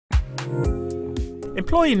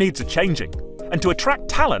Employee needs are changing, and to attract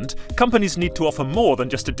talent, companies need to offer more than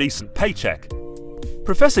just a decent paycheck.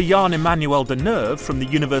 Professor Jan-Emmanuel De Neve from the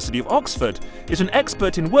University of Oxford is an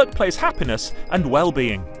expert in workplace happiness and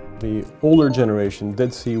well-being. The older generation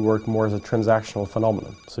did see work more as a transactional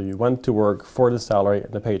phenomenon. So you went to work for the salary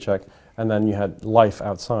and the paycheck, and then you had life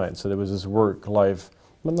outside. So there was this work-life,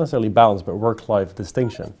 not necessarily balance, but work-life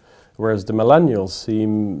distinction. Whereas the millennials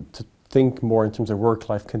seem to think more in terms of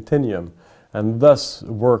work-life continuum. And thus,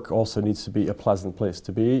 work also needs to be a pleasant place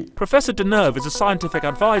to be. Professor De Neve is a scientific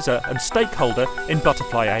advisor and stakeholder in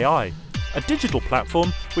Butterfly AI, a digital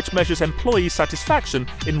platform which measures employee satisfaction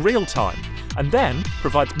in real time and then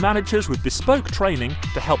provides managers with bespoke training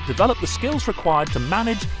to help develop the skills required to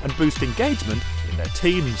manage and boost engagement in their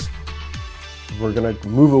teams. We're going to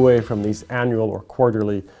move away from these annual or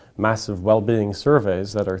quarterly massive well-being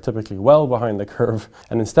surveys that are typically well behind the curve,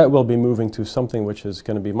 and instead we'll be moving to something which is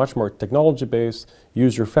going to be much more technology-based,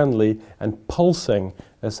 user-friendly, and pulsing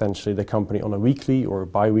essentially the company on a weekly or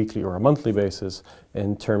bi-weekly or a monthly basis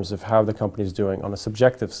in terms of how the company is doing on a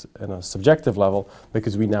subjective level,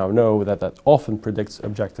 because we now know that that often predicts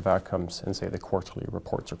objective outcomes in, say, the quarterly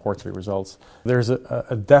reports or quarterly results. There's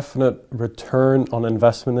a definite return on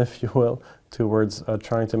investment, if you will, towards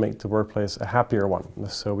trying to make the workplace a happier one.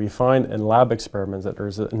 So we find in lab experiments that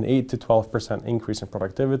there's an 8 to 12% increase in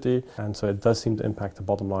productivity, and so it does seem to impact the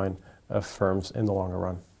bottom line of firms in the longer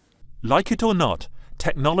run. Like it or not,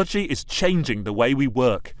 technology is changing the way we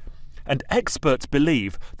work, and experts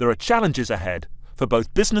believe there are challenges ahead for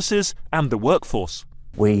both businesses and the workforce.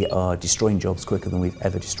 We are destroying jobs quicker than we've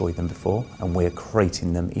ever destroyed them before, and we're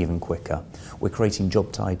creating them even quicker. We're creating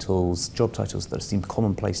job titles that seem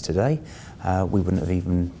commonplace today. We wouldn't have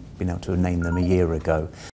even been able to name them a year ago.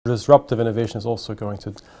 Disruptive innovation is also going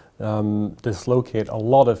to dislocate a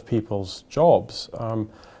lot of people's jobs,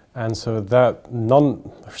 and so that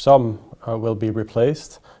some will be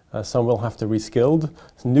replaced, some will have to be reskilled,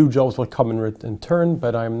 new jobs will come in turn,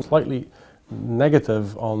 but I'm slightly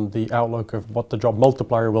negative on the outlook of what the job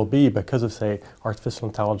multiplier will be because of, say, artificial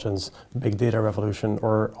intelligence, big data revolution,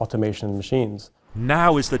 or automation in machines.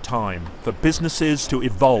 Now is the time for businesses to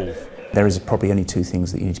evolve. There is probably only two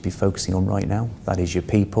things that you need to be focusing on right now. That is your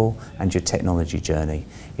people and your technology journey.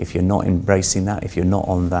 If you're not embracing that, if you're not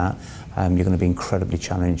on that, you're going to be incredibly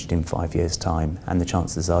challenged in 5 years' time, and the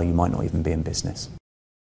chances are you might not even be in business.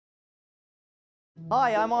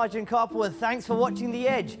 Hi, I'm Arjun Karpal. Thanks for watching The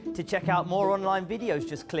Edge. To check out more online videos,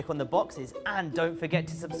 just click on the boxes, and don't forget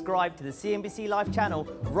to subscribe to the CNBC Live channel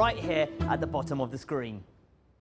right here at the bottom of the screen.